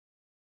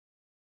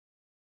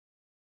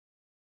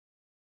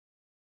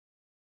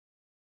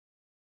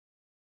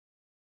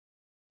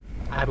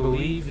I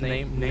believe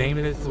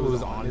Nameless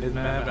was on this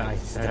map, and I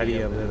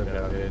studied a little bit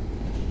of it.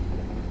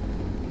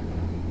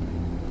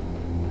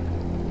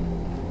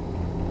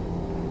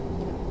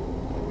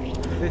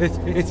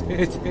 It's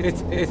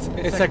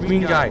that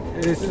green guy.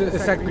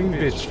 It's that green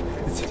bitch.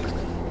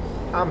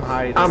 I'm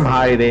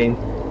hiding.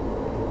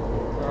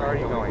 Where are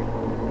you going?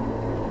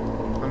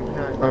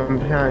 I'm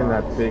behind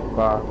that big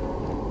box.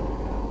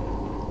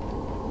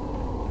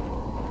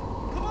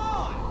 Come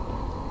on!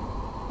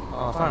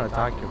 Oh, I found a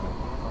document.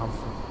 I'm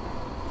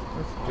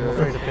That's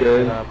afraid to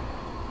good.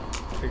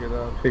 pick it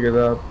up. Pick it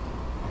up.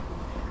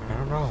 I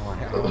don't know.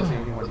 I don't see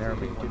anyone there.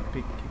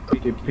 Picky.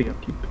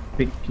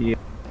 Thank you.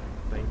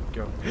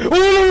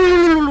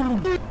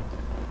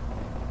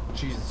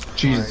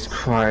 Jesus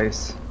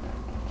Christ.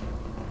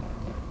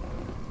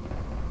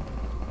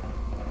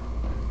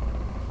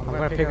 I'm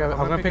gonna pick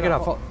it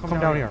up. Come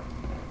down here.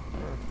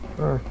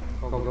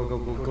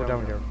 Go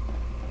down here.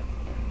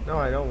 No,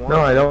 I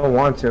don't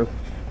want to.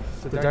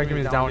 The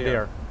document is down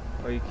there.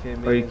 Are you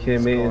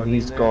kidding me? And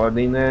he's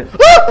guarding it.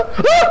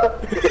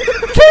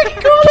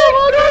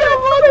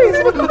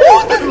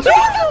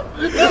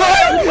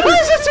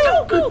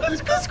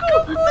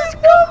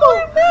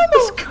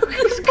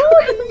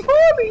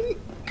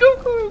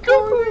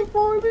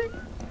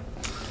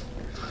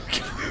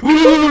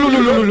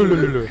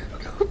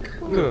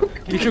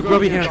 Get your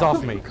grubby hands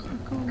off me.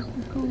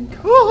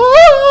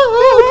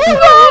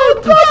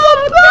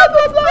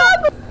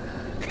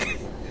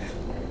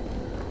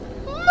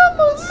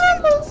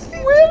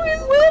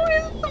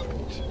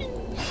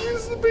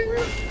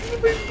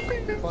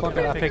 Fuck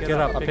it, I pick it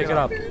up.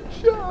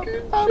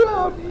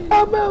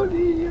 I'm out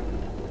here.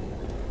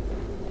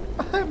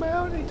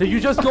 Did you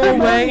just go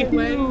away?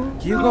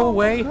 You go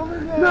away?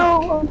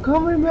 No, I'm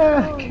coming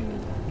back.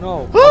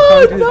 No. I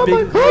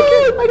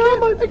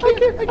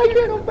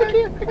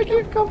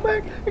can't come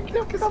back.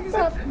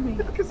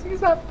 Because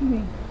he's after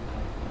me.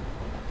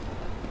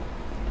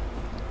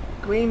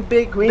 Green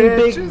big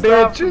bitch is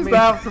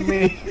after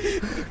me.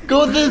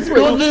 Go this way.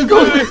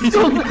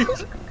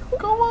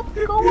 Go up.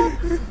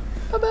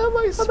 I'm out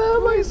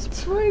my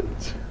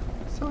sprint.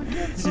 So I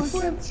can't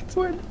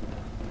sprint.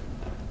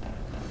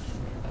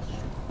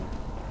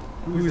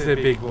 Who's a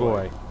big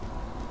boy?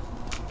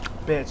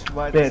 Bitch,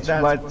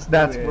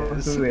 that's what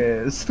who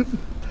is.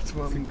 That's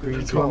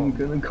what I'm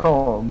gonna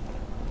call him.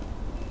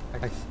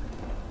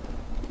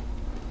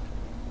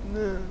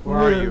 Where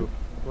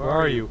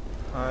are you?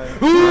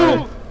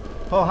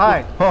 Oh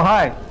hi.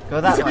 Go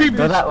that way.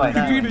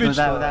 The green bitch.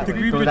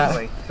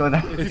 Go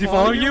that way. Is he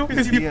following you?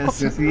 Yes,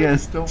 he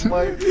is. Don't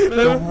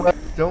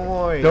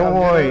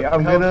worry.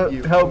 I'm gonna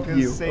help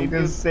you. I'm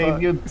gonna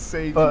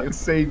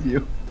save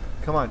you.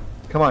 Come on.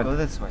 Go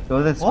this way. Oh,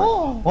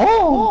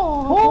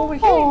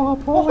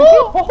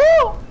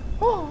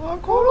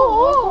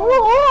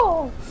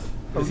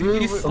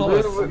 he's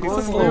slow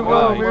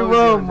guy. We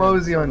will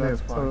mosey on this,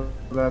 so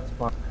that's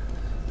fine.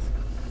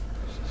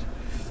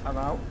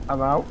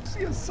 I'm out.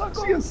 See a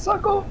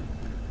suckle.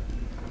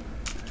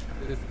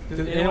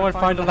 Did anyone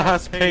find the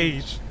last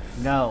page?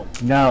 No.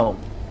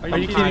 Are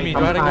you kidding me?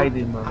 I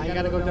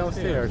gotta go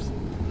downstairs.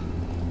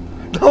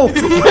 No!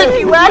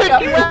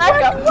 Wacky!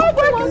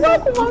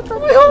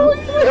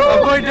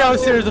 I'm going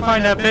downstairs to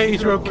find that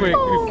page real quick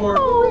before.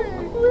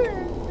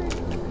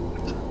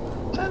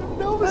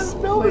 No,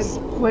 what's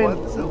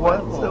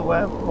the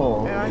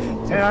weapon?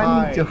 And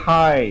I need to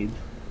hide.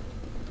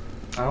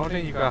 I don't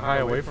think you can hide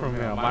away from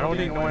him. I don't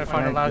think no one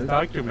find the last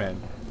document.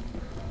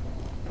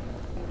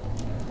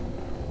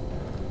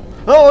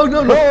 Oh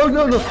no!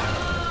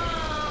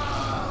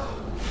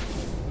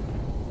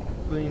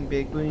 Green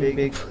big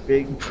bitch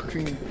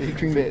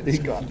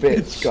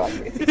got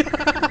me.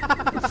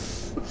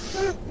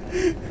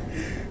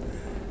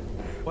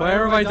 Why are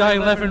everybody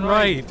dying left and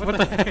right? What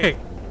the heck?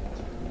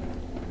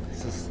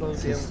 It's a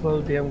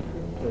slow damn.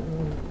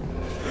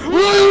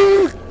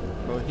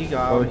 Oh,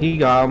 he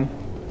got him.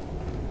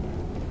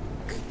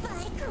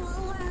 Goodbye, cruel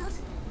world.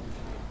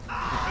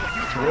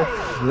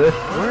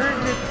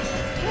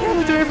 Where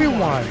was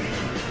everyone?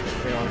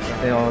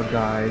 They all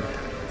died.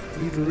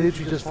 He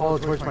literally just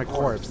followed towards my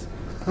corpse.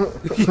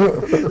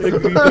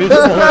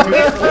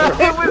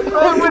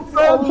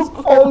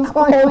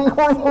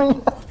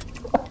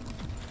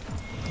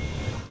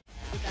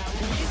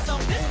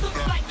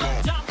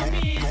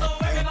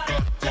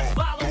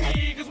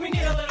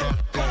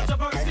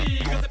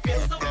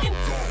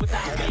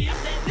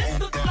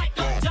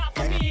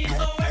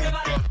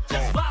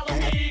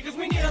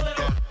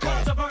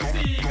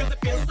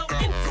 Feels so